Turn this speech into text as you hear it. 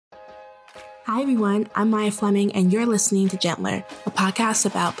Hi, everyone. I'm Maya Fleming, and you're listening to Gentler, a podcast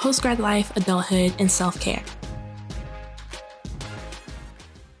about postgrad life, adulthood, and self-care.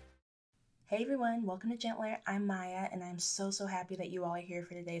 Hey, everyone. Welcome to Gentler. I'm Maya, and I'm so happy that you all are here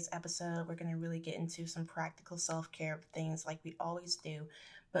for today's episode. We're going to really get into some practical self-care things like we always do.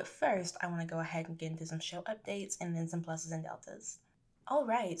 But first, I want to go ahead and get into some show updates and then some pluses and deltas. All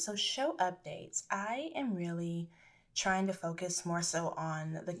right, so show updates. I am really trying to focus more so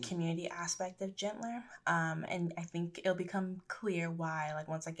on the community aspect of Gentler. And I think it'll become clear why, like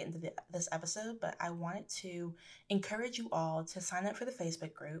once I get into this episode. But I wanted to encourage you all to sign up for the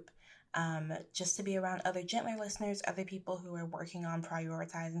Facebook group. Just to be around other Gentler listeners, other people who are working on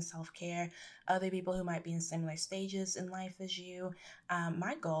prioritizing self care, other people who might be in similar stages in life as you.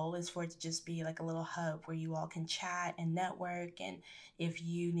 My goal is for it to just be like a little hub where you all can chat and network, and if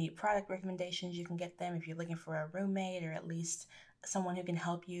you need product recommendations, you can get them. If you're looking for a roommate or at least someone who can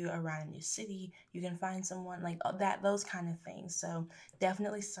help you around a new city, you can find someone like that, those kind of things. So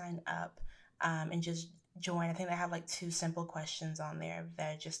definitely sign up and just join. I think they have like 2 simple questions on there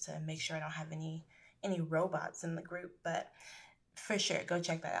that just to make sure I don't have any robots in the group, but for sure, go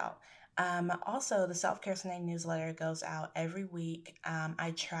check that out. Also, the Self Care Sunday newsletter goes out every week.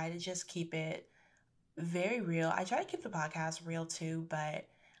 I try to just keep it very real. I try to keep the podcast real too, but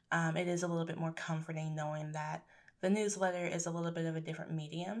it is a little bit more comforting knowing that the newsletter is a little bit of a different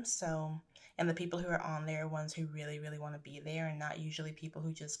medium. So, and the people who are on there are ones who really want to be there and not usually people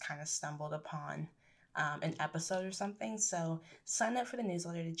who just kind of stumbled upon an episode or something. So, sign up for the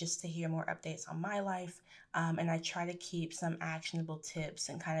newsletter just to hear more updates on my life. And I try to keep some actionable tips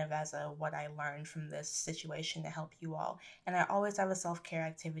and kind of as a what I learned from this situation to help you all. And I always have a self care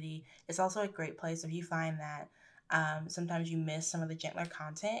activity. It's also a great place if you find that sometimes you miss some of the gentler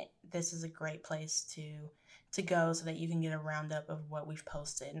content. This is a great place to go so that you can get a roundup of what we've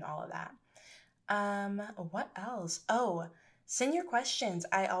posted and all of that. What else? Oh, send your questions.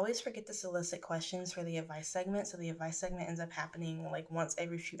 I always forget to solicit questions for the advice segment, so the advice segment ends up happening like once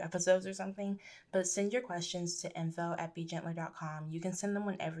every few episodes or something. But send your questions to info@begentler.com. You can send them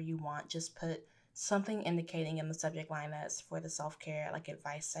whenever you want. Just put something indicating in the subject line that's for the self-care like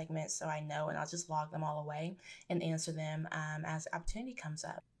advice segment so I know, and I'll just log them all away and answer them as opportunity comes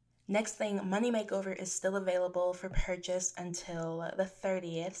up. Next thing, Money Makeover is still available for purchase until the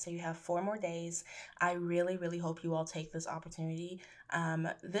 30th, so you have 4 more days. I really hope you all take this opportunity.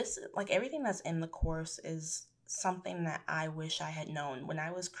 This, like everything that's in the course, is something that I wish I had known. When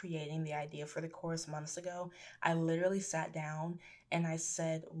I was creating the idea for the course months ago, I literally sat down and I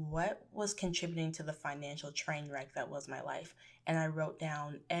said, what was contributing to the financial train wreck that was my life? And I wrote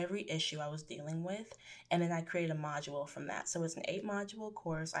down every issue I was dealing with, and then I created a module from that. So it's an 8 module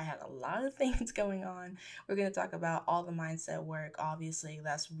course. I had a lot of things going on. We're going to talk about all the mindset work. Obviously,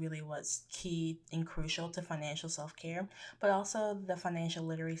 that's really what's key and crucial to financial self-care, but also the financial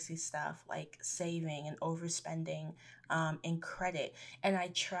literacy stuff like saving and overspending and credit. And I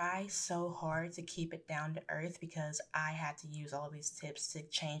try so hard to keep it down to earth because I had to use all of these tips to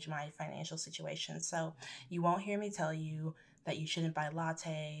change my financial situation. So you won't hear me tell you that you shouldn't buy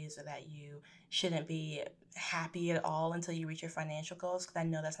lattes or that you shouldn't be happy at all until you reach your financial goals, because I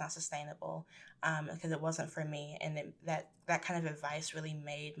know that's not sustainable, because it wasn't for me, and that kind of advice really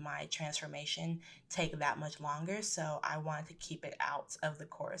made my transformation take that much longer. So I wanted to keep it out of the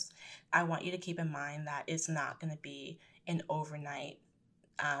course. I want you to keep in mind that it's not going to be an overnight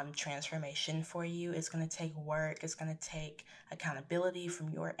transformation for you. It's going to take work. It's going to take accountability from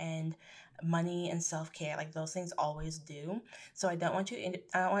your end. Money and self-care, like those things always do. So I don't want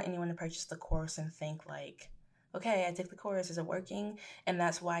anyone to purchase the course and think like, okay, I took the course, is it working? And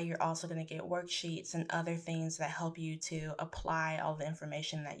that's why you're also going to get worksheets and other things that help you to apply all the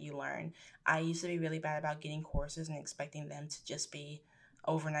information that you learn. I used to be really bad about getting courses and expecting them to just be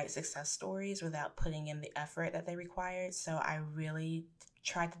overnight success stories without putting in the effort that they required. So I really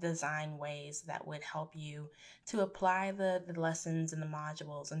tried to design ways that would help you to apply the lessons and the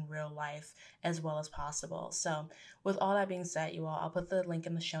modules in real life as well as possible. So with all that being said, you all, I'll put the link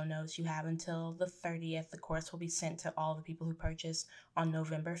in the show notes. You have until the 30th. The course will be sent to all the people who purchase on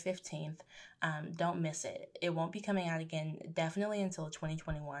November 15th. Don't miss it. It won't be coming out again definitely until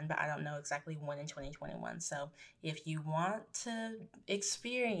 2021, but I don't know exactly when in 2021. So if you want to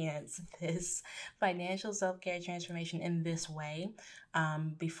experience this financial self-care transformation in this way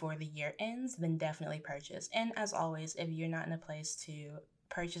before the year ends, then definitely purchase. And as always, if you're not in a place to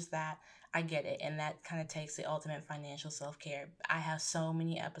purchase that, I get it. And that kind of takes the ultimate financial self-care. I have so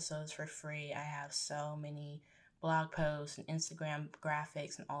many episodes for free. I have so many blog posts and Instagram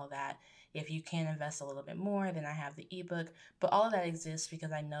graphics and all of that. If you can invest a little bit more, then I have the ebook. But all of that exists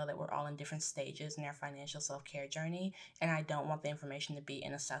because I know that we're all in different stages in our financial self care journey, and I don't want the information to be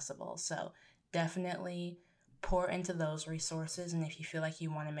inaccessible. So definitely pour into those resources. And if you feel like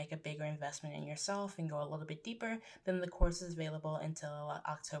you want to make a bigger investment in yourself and go a little bit deeper, then the course is available until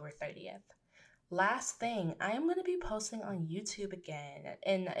October 30th. Last thing, I am going to be posting on YouTube again,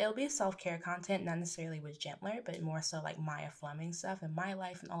 and it'll be self care content, not necessarily with Gentler, but more so like Maya Fleming stuff and my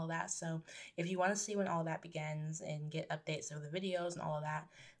life and all of that. So, if you want to see when all that begins and get updates of the videos and all of that,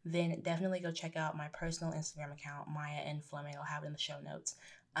 then definitely go check out my personal Instagram account, Maya N Fleming. I'll have it in the show notes,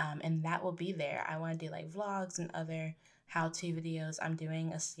 and that will be there. I want to do like vlogs and other how to videos. I'm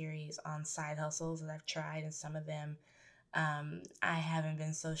doing a series on side hustles that I've tried, and some of them I haven't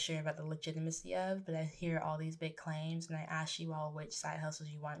been so sure about the legitimacy of, but I hear all these big claims, and I asked you all which side hustles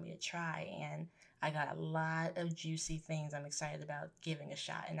you want me to try, and I got a lot of juicy things I'm excited about giving a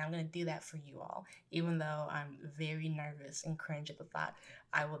shot, and I'm going to do that for you all, even though I'm very nervous and cringe at the thought.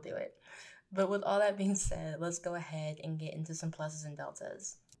 I will do it. But with all that being said, let's go ahead and get into some pluses and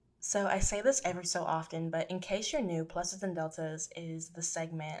deltas. So I say this every so often, but in case you're new, Pluses and Deltas is the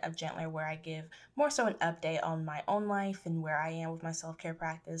segment of Gentler where I give more so an update on my own life and where I am with my self-care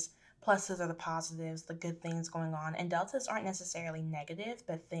practice. Pluses are the positives, the good things going on, and deltas aren't necessarily negative,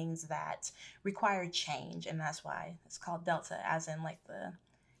 but things that require change, and that's why it's called delta, as in like the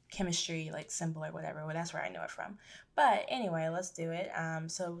chemistry like symbol or whatever. Well, that's where I know it from. But anyway, let's do it.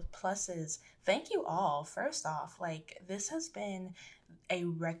 So pluses. Thank you all. First off, like this has been a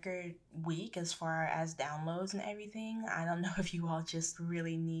record week as far as downloads and everything. I don't know if you all just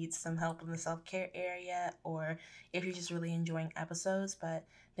really need some help in the self care area or if you're just really enjoying episodes, but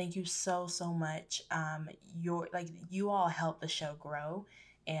thank you so much. You all help the show grow,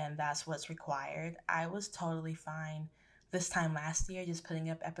 and that's what's required. I was totally fine this time last year just putting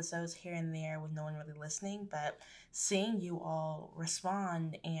up episodes here and there with no one really listening, but seeing you all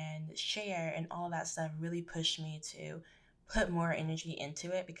respond and share and all that stuff really pushed me to put more energy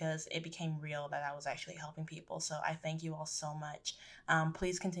into it because it became real that I was actually helping people. So I thank you all so much.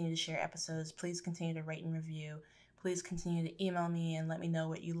 Please continue to share episodes. Please continue to rate and review. Please continue to email me and let me know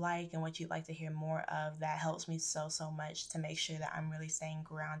what you like and what you'd like to hear more of. That helps me so much to make sure that I'm really staying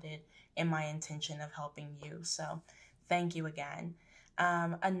grounded in my intention of helping you. So thank you again.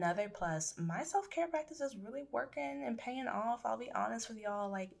 Another plus, my self care practice is really working and paying off. I'll be honest with y'all,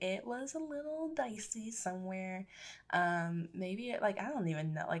 like it was a little dicey somewhere. Maybe like I don't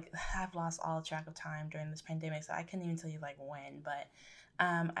even know. Like I've lost all track of time during this pandemic, so I couldn't even tell you like when. But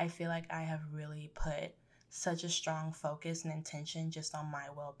I feel like I have really put such a strong focus and intention just on my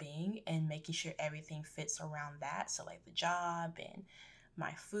well being and making sure everything fits around that. So like the job and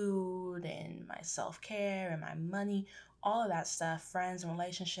my food and my self care and my money, all of that stuff, friends and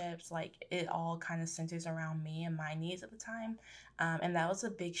relationships, like it all kind of centers around me and my needs at the time. And that was a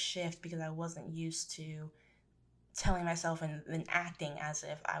big shift because I wasn't used to telling myself and acting as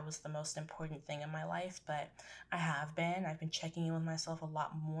if I was the most important thing in my life, but I have been. I've been checking in with myself a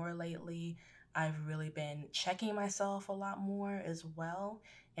lot more lately. I've really been checking myself a lot more as well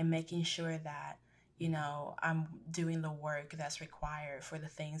and making sure that, I'm doing the work that's required for the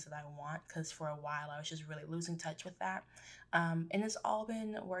things that I want because for a while I was just really losing touch with that. And it's all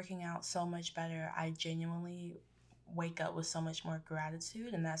been working out so much better. I genuinely wake up with so much more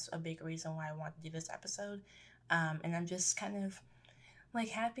gratitude, and that's a big reason why I want to do this episode. And I'm just kind of like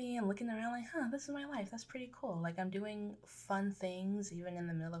happy and looking around like, this is my life. That's pretty cool. Like I'm doing fun things even in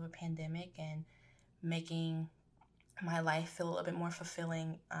the middle of a pandemic and making my life feel a little bit more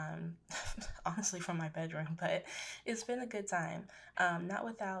fulfilling, honestly, from my bedroom. But it's been a good time. Not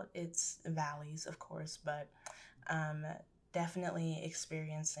without its valleys, of course, but um, definitely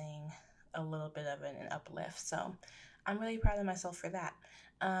experiencing a little bit of an uplift. So I'm really proud of myself for that.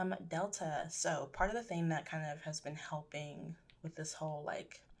 Delta. So part of the thing that kind of has been helping with this whole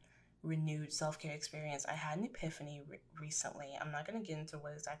like renewed self-care experience, I had an epiphany recently. I'm not going to get into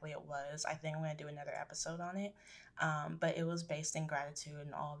what exactly it was. I think I'm going to do another episode on it. But it was based in gratitude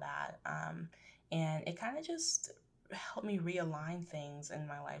and all that. And it kind of just helped me realign things in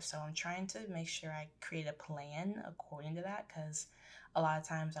my life. So I'm trying to make sure I create a plan according to that because a lot of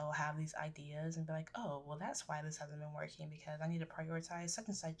times I will have these ideas and be like, oh, well, that's why this hasn't been working because I need to prioritize such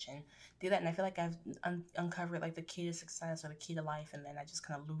and such and do that. And I feel like I've uncovered like the key to success or the key to life. And then I just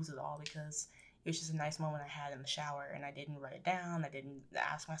kind of lose it all because it was just a nice moment I had in the shower and I didn't write it down. I didn't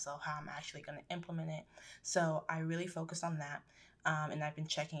ask myself how I'm actually going to implement it. So I really focused on that. And I've been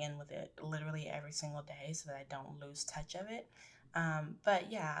checking in with it literally every single day so that I don't lose touch of it. But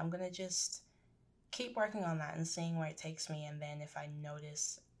yeah, I'm going to just keep working on that and seeing where it takes me. And then if I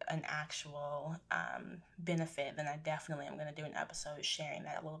notice an actual benefit, then I definitely am going to do an episode sharing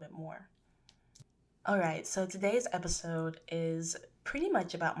that a little bit more. All right, so today's episode is pretty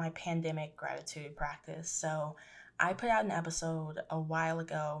much about my pandemic gratitude practice. So, I put out an episode a while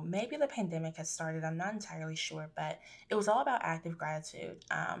ago. Maybe the pandemic had started, I'm not entirely sure, but it was all about active gratitude.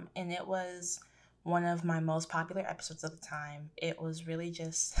 And it was one of my most popular episodes of the time. It was really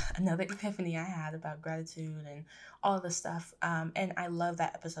just another epiphany I had about gratitude and all of the stuff. And I love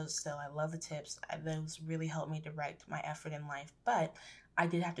that episode still. I love the tips. Those really helped me direct my effort in life. But I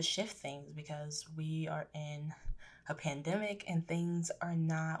did have to shift things because we are in a pandemic and things are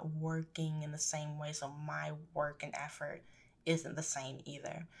not working in the same way. So my work and effort isn't the same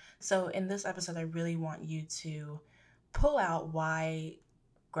either. So in this episode, I really want you to pull out why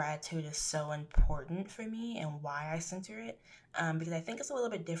gratitude is so important for me and why I center it. Because I think it's a little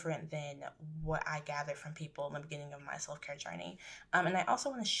bit different than what I gathered from people in the beginning of my self care journey. And I also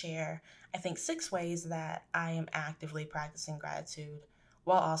want to share, I think, 6 ways that I am actively practicing gratitude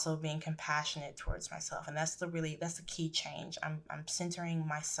while also being compassionate towards myself. And that's the key change. I'm centering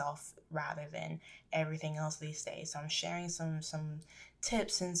myself rather than everything else these days. So I'm sharing some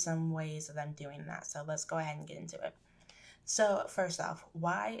tips and some ways that I'm doing that. So let's go ahead and get into it. So, first off,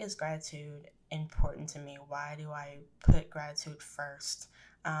 why is gratitude important to me? Why do I put gratitude first?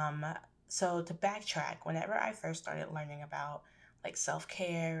 Um, so, to backtrack, whenever I first started learning about like self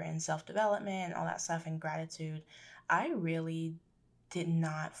care and self development, all that stuff, and gratitude, I really did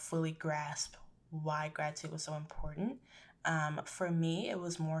not fully grasp why gratitude was so important. For me, it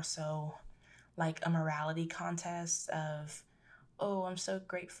was more so like a morality contest of, oh, I'm so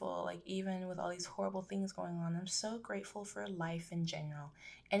grateful. Like, even with all these horrible things going on, I'm so grateful for life in general.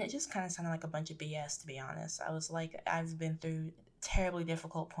 And it just kind of sounded like a bunch of BS, to be honest. I was like, I've been through terribly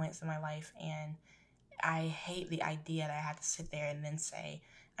difficult points in my life, and I hate the idea that I had to sit there and then say,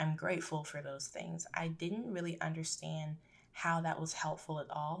 I'm grateful for those things. I didn't really understand how that was helpful at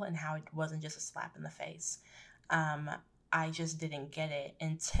all and how it wasn't just a slap in the face. Um, I just didn't get it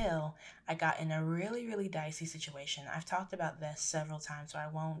until I got in a really, really dicey situation. I've talked about this several times, so I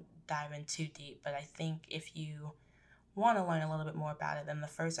won't dive in too deep, but I think if you want to learn a little bit more about it, then the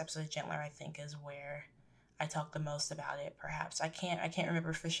first episode of Gentler, I think, is where I talk the most about it. Perhaps I can't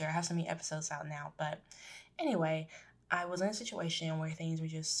remember for sure. I have so many episodes out now, but anyway, I was in a situation where things were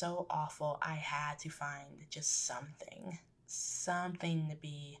just so awful. I had to find just something to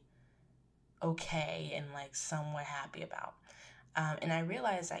be okay and like somewhat happy about. And I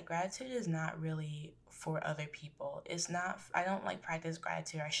realized that gratitude is not really for other people. It's not, I don't like practice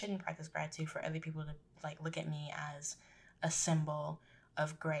gratitude. I shouldn't practice gratitude for other people to like look at me as a symbol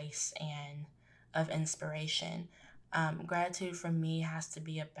of grace and of inspiration. Gratitude for me has to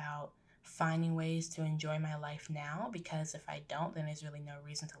be about finding ways to enjoy my life now, because if I don't, then there's really no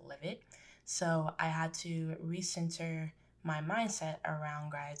reason to live it. So I had to recenter my mindset around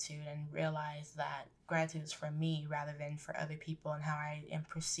gratitude and realize that gratitude is for me rather than for other people and how I am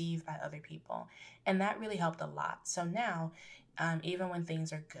perceived by other people. And that really helped a lot. So now, even when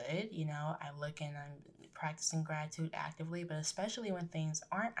things are good, I look and I'm practicing gratitude actively, but especially when things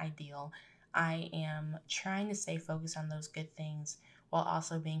aren't ideal, I am trying to stay focused on those good things while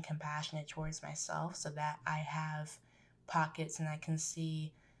also being compassionate towards myself so that I have pockets and I can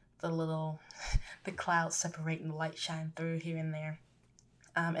see the little the clouds separating the light shine through here and there.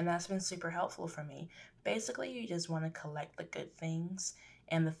 And that's been super helpful for me. Basically, you just want to collect the good things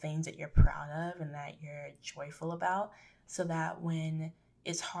and the things that you're proud of and that you're joyful about so that when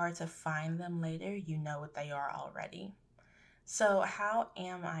it's hard to find them later, you know what they are already. So, how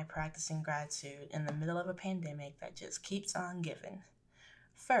am I practicing gratitude in the middle of a pandemic that just keeps on giving?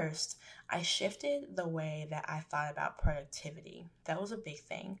 First, I shifted the way that I thought about productivity. That was a big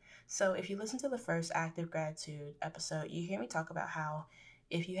thing. So, if you listen to the first active gratitude episode, you hear me talk about how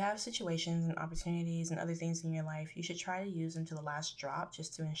if you have situations and opportunities and other things in your life, you should try to use them to the last drop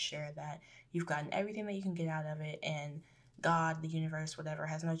just to ensure that you've gotten everything that you can get out of it, and God, the universe, whatever,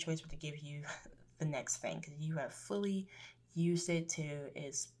 has no choice but to give you the next thing because you have fully used it to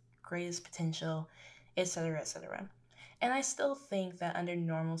its greatest potential, etc., etc. And I still think that under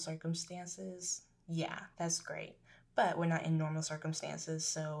normal circumstances, yeah, that's great. But we're not in normal circumstances,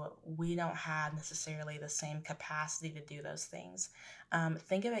 so we don't have necessarily the same capacity to do those things.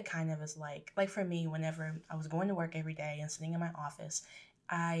 Think of it kind of as like for me, whenever I was going to work every day and sitting in my office,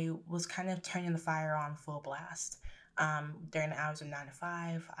 I was kind of turning the fire on full blast. During the hours of 9 to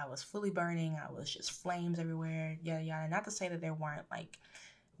 5, I was fully burning. I was just flames everywhere, yada yada. Not to say that there weren't like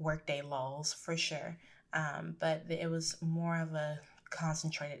workday lulls for sure, but it was more of a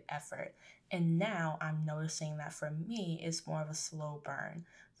concentrated effort. And now I'm noticing that for me, it's more of a slow burn.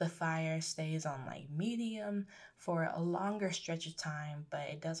 the fire stays on like medium for a longer stretch of time, but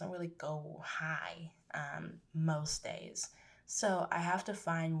it doesn't really go high most days. So I have to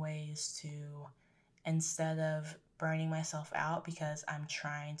find ways to, instead of burning myself out because I'm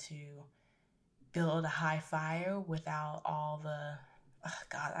trying to build a high fire without all the, oh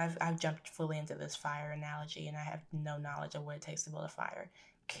God, I've jumped fully into this fire analogy and I have no knowledge of what it takes to build a fire.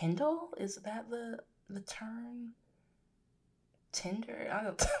 Kindle, is that the term? Tinder? I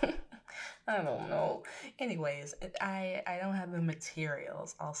don't I don't know. Anyways, I don't have the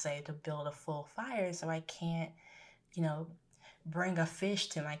materials, I'll say, to build a full fire, so I can't, you know, bring a fish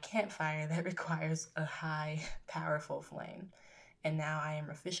to my campfire that requires a high, powerful flame. And now I am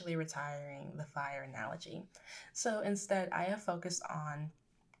officially retiring the fire analogy. So instead, I have focused on,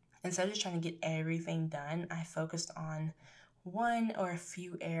 instead of just trying to get everything done, I focused on one or a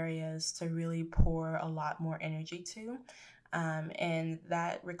few areas to really pour a lot more energy to. And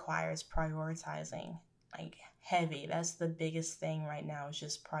that requires prioritizing, like heavy. That's the biggest thing right now, is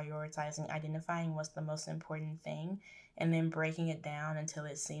just prioritizing, identifying what's the most important thing, and then breaking it down until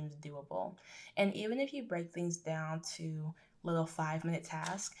it seems doable. And even if you break things down to little 5 minute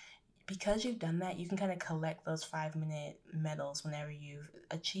tasks, because you've done that, you can kind of collect those 5 minute medals whenever you've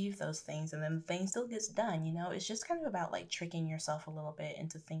achieved those things, and then the thing still gets done. It's just kind of about like tricking yourself a little bit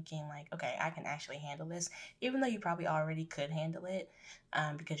into thinking like, okay, I can actually handle this, even though you probably already could handle it,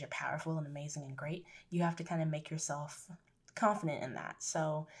 because you're powerful and amazing and great. You have to kind of make yourself confident in that.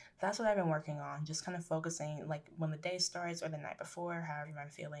 So that's what I've been working on, just kind of focusing, like when the day starts or the night before, however I'm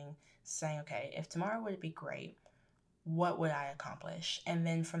feeling, saying, okay, if tomorrow would be great, what would I accomplish? And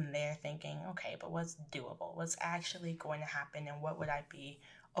then from there, thinking, okay, but what's doable? What's actually going to happen? And what would I be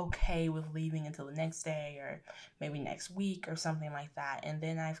okay with leaving until the next day or maybe next week or something like that? And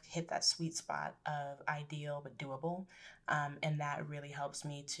then I've hit that sweet spot of ideal but doable. And that really helps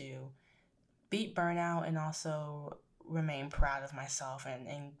me to beat burnout and also remain proud of myself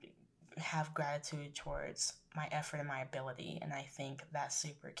and have gratitude towards my effort and my ability. And I think that's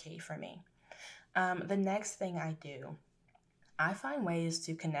super key for me. The next thing I do, I find ways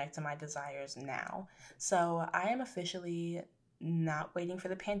to connect to my desires now. So I am officially not waiting for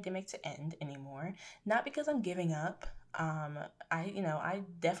the pandemic to end anymore. Not because I'm giving up. I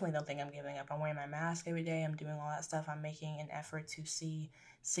definitely don't think I'm giving up. I'm wearing my mask every day. I'm doing all that stuff. I'm making an effort to see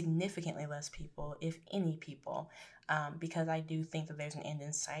significantly less people, if any people, because I do think that there's an end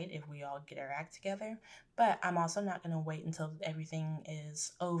in sight if we all get our act together. But I'm also not going to wait until everything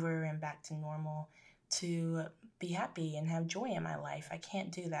is over and back to normal to be happy and have joy in my life. I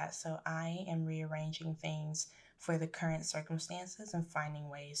can't do that. So I am rearranging things for the current circumstances and finding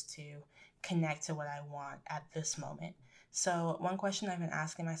ways to connect to what I want at this moment. So, one question I've been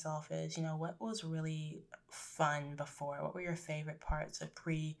asking myself is, what was really fun before? What were your favorite parts of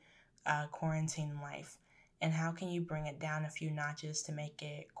pre quarantine life? And how can you bring it down a few notches to make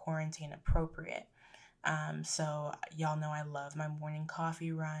it quarantine appropriate? So y'all know I love my morning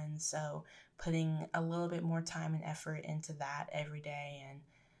coffee run. So putting a little bit more time and effort into that every day, and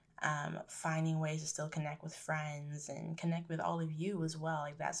finding ways to still connect with friends and connect with all of you as well.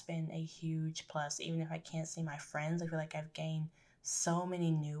 Like that's been a huge plus. Even if I can't see my friends, I feel like I've gained so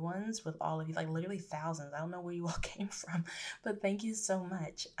many new ones with all of you, like literally thousands. I don't know where you all came from, but thank you so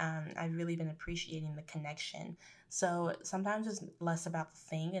much. I've really been appreciating the connection. So sometimes it's less about the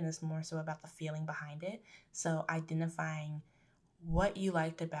thing and it's more so about the feeling behind it. So identifying what you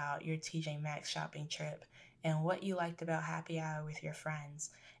liked about your TJ Maxx shopping trip and what you liked about happy hour with your friends,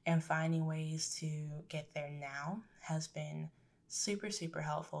 and finding ways to get there now has been super, super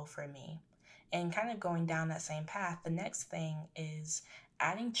helpful for me. And kind of going down that same path, the next thing is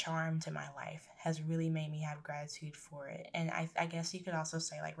adding charm to my life has really made me have gratitude for it. And I guess you could also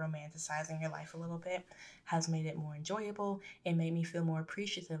say like romanticizing your life a little bit has made it more enjoyable. It made me feel more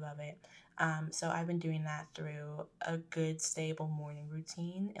appreciative of it. So I've been doing that through a good, stable morning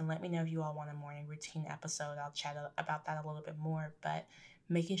routine. And let me know if you all want a morning routine episode. I'll chat about that a little bit more. But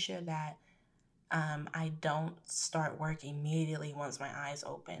making sure that I don't start work immediately once my eyes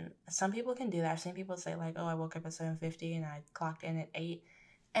open. Some people can do that. I've seen people say like, "Oh, I woke up at 7:50 and I clocked in at 8."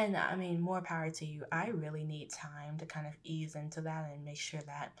 And I mean, more power to you. I really need time to kind of ease into that and make sure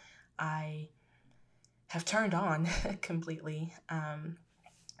that I have turned on completely.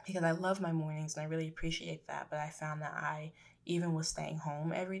 Because I love my mornings and I really appreciate that. But I found that even with staying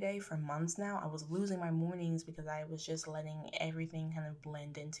home every day for months now, I was losing my mornings because I was just letting everything kind of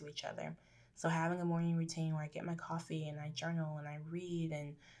blend into each other. So having a morning routine where I get my coffee and I journal and I read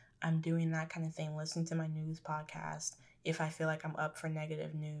and I'm doing that kind of thing, listening to my news podcast if I feel like I'm up for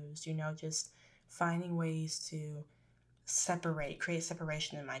negative news, just finding ways to create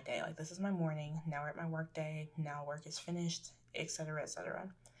separation in my day. Like, this is my morning, now we're at my work day, now work is finished, etc., etc.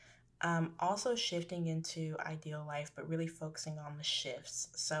 Also shifting into ideal life, but really focusing on the shifts.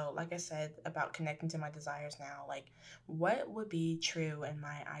 So, like I said, about connecting to my desires now, like what would be true in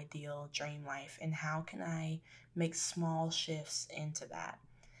my ideal dream life, and how can I make small shifts into that?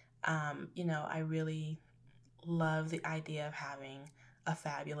 I really love the idea of having a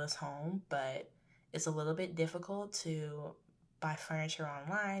fabulous home, but it's a little bit difficult to buy furniture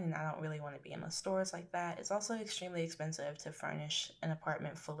online, and I don't really want to be in the stores like that. It's also extremely expensive to furnish an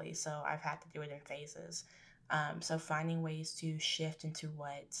apartment fully, so I've had to do it in phases. So finding ways to shift into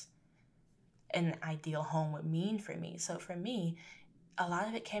what an ideal home would mean for me. So for me, a lot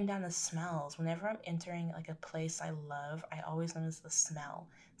of it came down to smells. Whenever I'm entering like a place I love, I always notice the smell.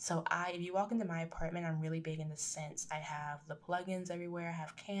 So if you walk into my apartment, I'm really big into scents. I have the plugins everywhere. I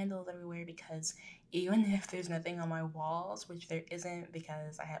have candles everywhere because even if there's nothing on my walls, which there isn't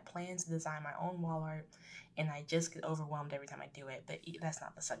because I had plans to design my own wall art, and I just get overwhelmed every time I do it. But that's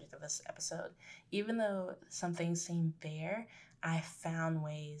not the subject of this episode. Even though some things seem bare, I found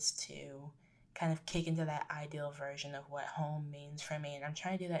ways to kind of kick into that ideal version of what home means for me, and I'm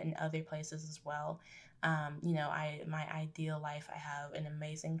trying to do that in other places as well. I my ideal life, I have an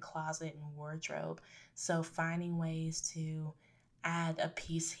amazing closet and wardrobe, so finding ways to add a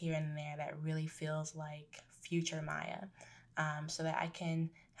piece here and there that really feels like future Maya, so that I can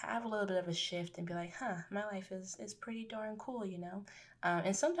have a little bit of a shift and be like, huh, my life is pretty darn cool, you know.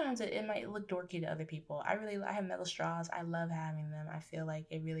 And sometimes it might look dorky to other people. I have metal straws. I love having them. I feel like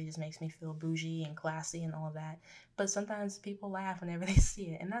it really just makes me feel bougie and classy and all of that. But sometimes people laugh whenever they see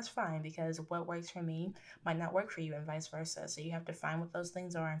it, and that's fine because what works for me might not work for you, and vice versa. So you have to find what those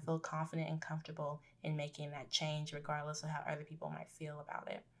things are and feel confident and comfortable in making that change, regardless of how other people might feel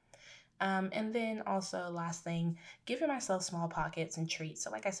about it. And then also, last thing, giving myself small pockets and treats. So,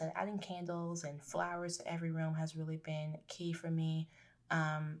 like I said, adding candles and flowers to every room has really been key for me.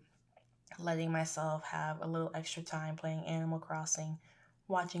 Um, Letting myself have a little extra time playing Animal Crossing,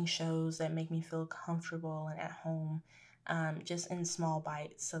 watching shows that make me feel comfortable and at home, just in small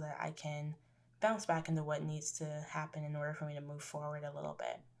bites so that I can bounce back into what needs to happen in order for me to move forward a little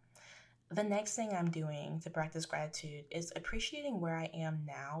bit. The next thing I'm doing to practice gratitude is appreciating where I am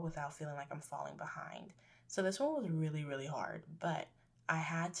now without feeling like I'm falling behind. So this one was really, really hard, but I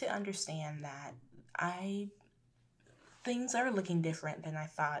had to understand that I things are looking different than I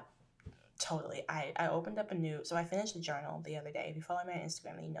thought. Totally. I opened up a new, so I finished a journal the other day. If you follow me on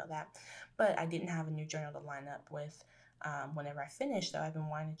Instagram, then you know that. But I didn't have a new journal to line up with whenever I finished, though. I've been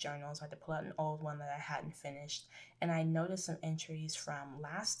wanting to journal, so I had to pull out an old one that I hadn't finished. And I noticed some entries from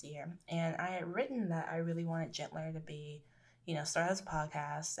last year. And I had written that I really wanted Gentler to be, start as a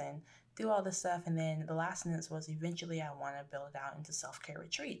podcast and do all this stuff. And then the last sentence was eventually I want to build it out into self care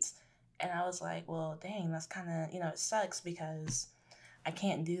retreats. And I was like, well, dang, that's kind of, it sucks because I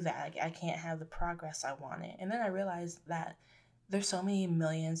can't do that. Like, I can't have the progress I wanted. And then I realized that there's so many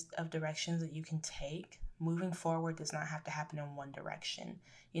millions of directions that you can take. Moving forward does not have to happen in one direction.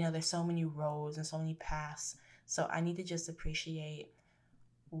 There's so many roads and so many paths. So I need to just appreciate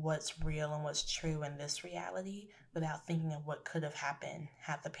what's real and what's true in this reality without thinking of what could have happened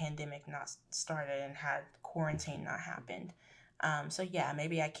had the pandemic not started and had quarantine not happened. So yeah,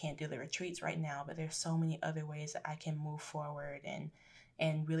 maybe I can't do the retreats right now, but there's so many other ways that I can move forward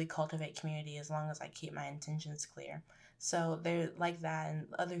and really cultivate community as long as I keep my intentions clear. So there, like that and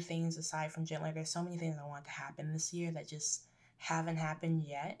other things aside from Gentler, there's so many things I want to happen this year that just haven't happened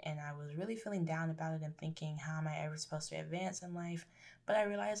yet, and I was really feeling down about it and thinking, how am I ever supposed to advance in life? But I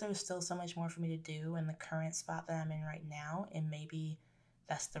realized there was still so much more for me to do in the current spot that I'm in right now, and maybe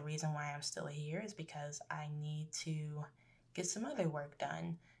that's the reason why I'm still here, is because I need to get some other work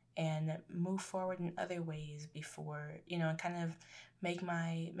done and move forward in other ways before, and kind of make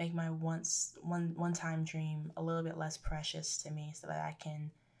my one time dream a little bit less precious to me so that I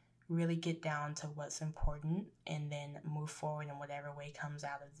can really get down to what's important and then move forward in whatever way comes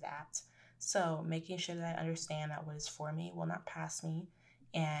out of that. So, making sure that I understand that what is for me will not pass me,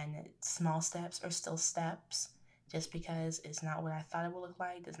 and small steps are still steps. Just because it's not what I thought it would look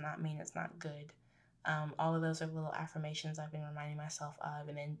like does not mean it's not good. All of those are little affirmations I've been reminding myself of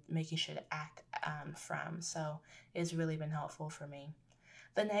and then making sure to act from. So, it's really been helpful for me.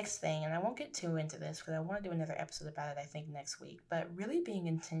 The next thing, and I won't get too into this because I want to do another episode about it, I think, next week, but really being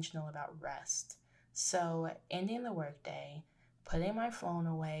intentional about rest. So, ending the workday, putting my phone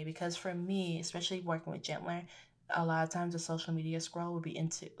away, because for me, especially working with Gentler, a lot of times the social media scroll will be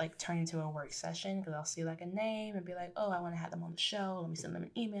into like turn into a work session because I'll see like a name and be like, oh, I want to have them on the show. Let me send them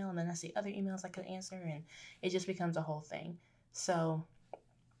an email, and then I see other emails I could answer, and it just becomes a whole thing. So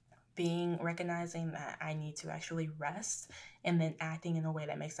being recognizing that I need to actually rest and then acting in a way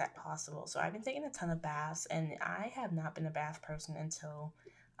that makes that possible. So I've been taking a ton of baths, and I have not been a bath person until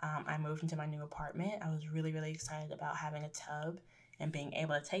I moved into my new apartment. I was really, really excited about having a tub and being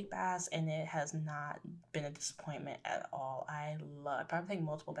able to take baths, and it has not been a disappointment at all. I probably take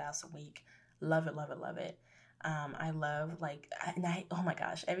multiple baths a week. Love it, love it, love it. I love and oh my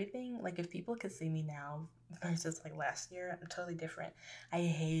gosh, everything, like if people could see me now versus like last year, I'm totally different. I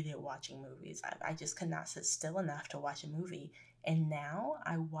hated watching movies. I just could not sit still enough to watch a movie. And now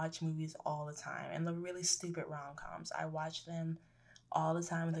I watch movies all the time. And the really stupid rom coms, I watch them all the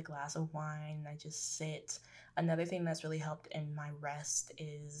time with a glass of wine. I just sit. Another thing that's really helped in my rest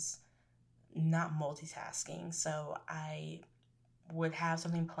is not multitasking. So I would have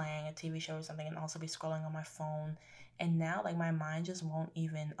something playing, a TV show or something, and also be scrolling on my phone. And now, like, my mind just won't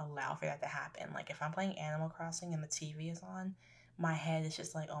even allow for that to happen. Like, if I'm playing Animal Crossing and the TV is on, my head is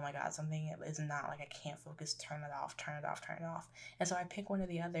just like, oh my God, something is not like I can't focus, turn it off, turn it off, turn it off. And so I pick one or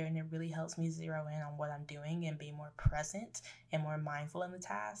the other, and it really helps me zero in on what I'm doing and be more present and more mindful in the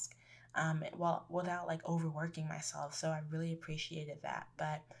task. Well, without like overworking myself. So I really appreciated that.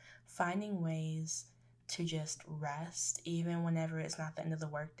 But finding ways to just rest, even whenever it's not the end of the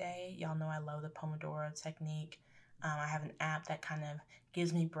workday. Y'all know I love the Pomodoro technique. I have an app that kind of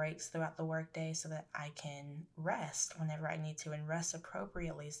gives me breaks throughout the workday so that I can rest whenever I need to and rest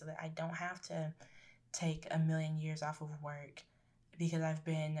appropriately so that I don't have to take a million years off of work because I've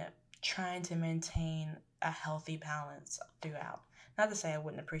been trying to maintain a healthy balance throughout. Not to say I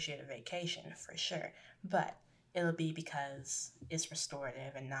wouldn't appreciate a vacation for sure, but it'll be because it's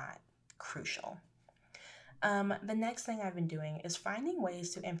restorative and not crucial. The next thing I've been doing is finding ways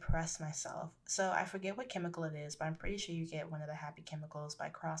to impress myself. So I forget what chemical it is, but I'm pretty sure you get one of the happy chemicals by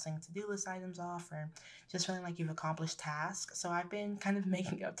crossing to-do list items off or just feeling like you've accomplished tasks. So I've been kind of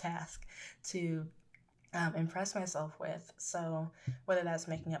making up tasks to impress myself with. So whether that's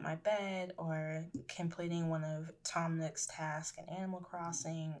making up my bed or completing one of Tom Nook's tasks in Animal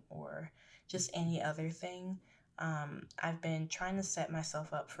Crossing or just any other thing, I've been trying to set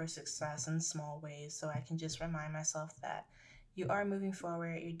myself up for success in small ways so I can just remind myself that you are moving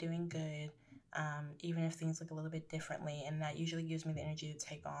forward, you're doing good, even if things look a little bit differently. And that usually gives me the energy to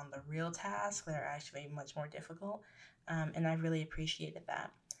take on the real tasks that are actually much more difficult. And I really appreciated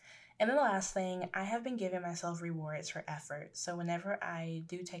that. And then the last thing, I have been giving myself rewards for effort. So whenever I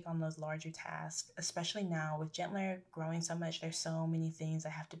do take on those larger tasks, especially now with Gentler growing so much, there's so many things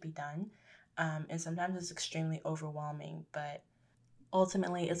that have to be done. And sometimes it's extremely overwhelming, but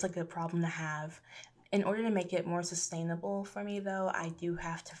ultimately it's a good problem to have. In order to make it more sustainable for me, though, I do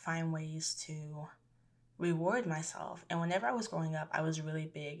have to find ways to reward myself. And whenever I was growing up, I was really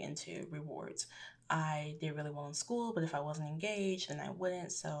big into rewards. I did really well in school, but if I wasn't engaged, then I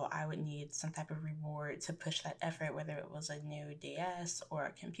wouldn't. So I would need some type of reward to push that effort, whether it was a new DS or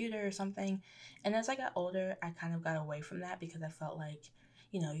a computer or something. And as I got older, I kind of got away from that because I felt like,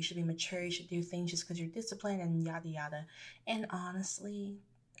 you should be mature, you should do things just because you're disciplined and yada yada. And honestly,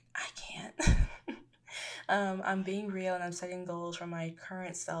 I can't. I'm being real and I'm setting goals for my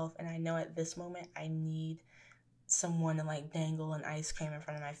current self, and I know at this moment I need someone to like dangle an ice cream in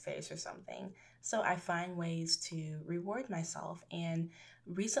front of my face or something. So I find ways to reward myself. And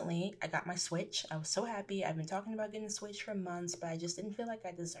recently I got my Switch. I was so happy. I've been talking about getting a Switch for months, but I just didn't feel like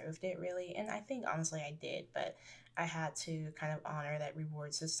I deserved it really. And I think honestly I did, but I had to kind of honor that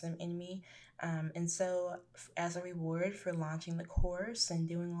reward system in me. And so, as a reward for launching the course and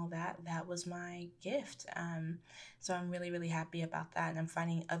doing all that, that was my gift. So, I'm really, really happy about that. And I'm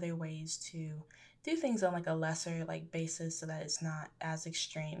finding other ways to do things on like a lesser like basis so that it's not as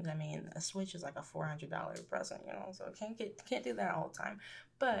extreme. I mean, a Switch is like a $400 present, so can't do that all the time.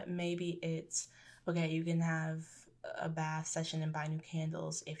 But maybe it's okay. You can have a bath session and buy new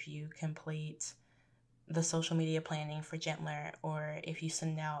candles if you complete the social media planning for Gentler, or if you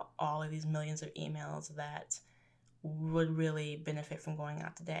send out all of these millions of emails that would really benefit from going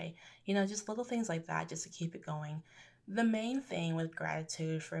out today. Just little things like that just to keep it going. The main thing with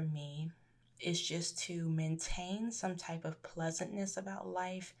gratitude for me is just to maintain some type of pleasantness about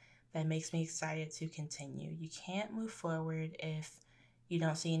life that makes me excited to continue. You can't move forward if you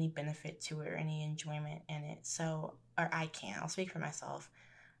don't see any benefit to it or any enjoyment in it. So, or I can't, I'll speak for myself.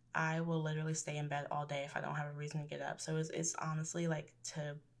 I will literally stay in bed all day if I don't have a reason to get up. So it's honestly like,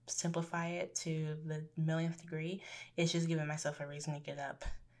 to simplify it to the millionth degree, it's just giving myself a reason to get up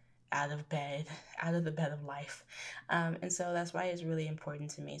out of bed, out of the bed of life. And so that's why it's really important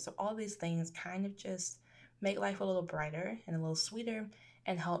to me. So all these things kind of just make life a little brighter and a little sweeter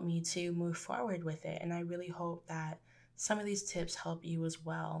and help me to move forward with it. And I really hope that some of these tips help you as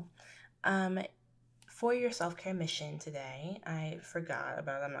well. Um, for your self care mission today, I forgot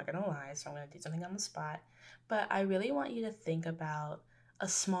about it, I'm not gonna lie, so I'm gonna do something on the spot. But I really want you to think about a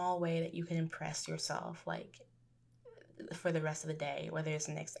small way that you can impress yourself, like for the rest of the day, whether it's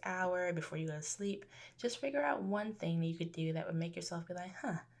the next hour before you go to sleep. Just figure out one thing that you could do that would make yourself be like,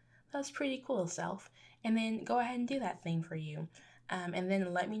 huh, that's pretty cool, self. And then go ahead and do that thing for you. And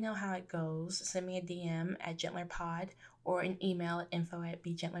then let me know how it goes. Send me a DM at GentlerPod or an email at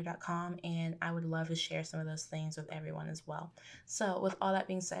info@begentler.com. And I would love to share some of those things with everyone as well. So, with all that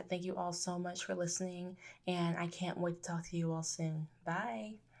being said, thank you all so much for listening. And I can't wait to talk to you all soon.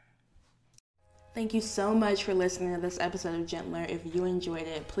 Bye. Thank you so much for listening to this episode of Gentler. If you enjoyed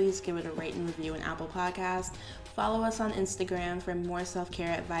it, please give it a rate and review in Apple Podcasts. Follow us on Instagram for more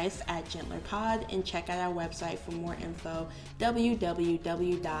self-care advice at GentlerPod, and check out our website for more info,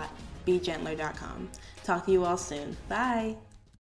 www.begentler.com. Talk to you all soon. Bye.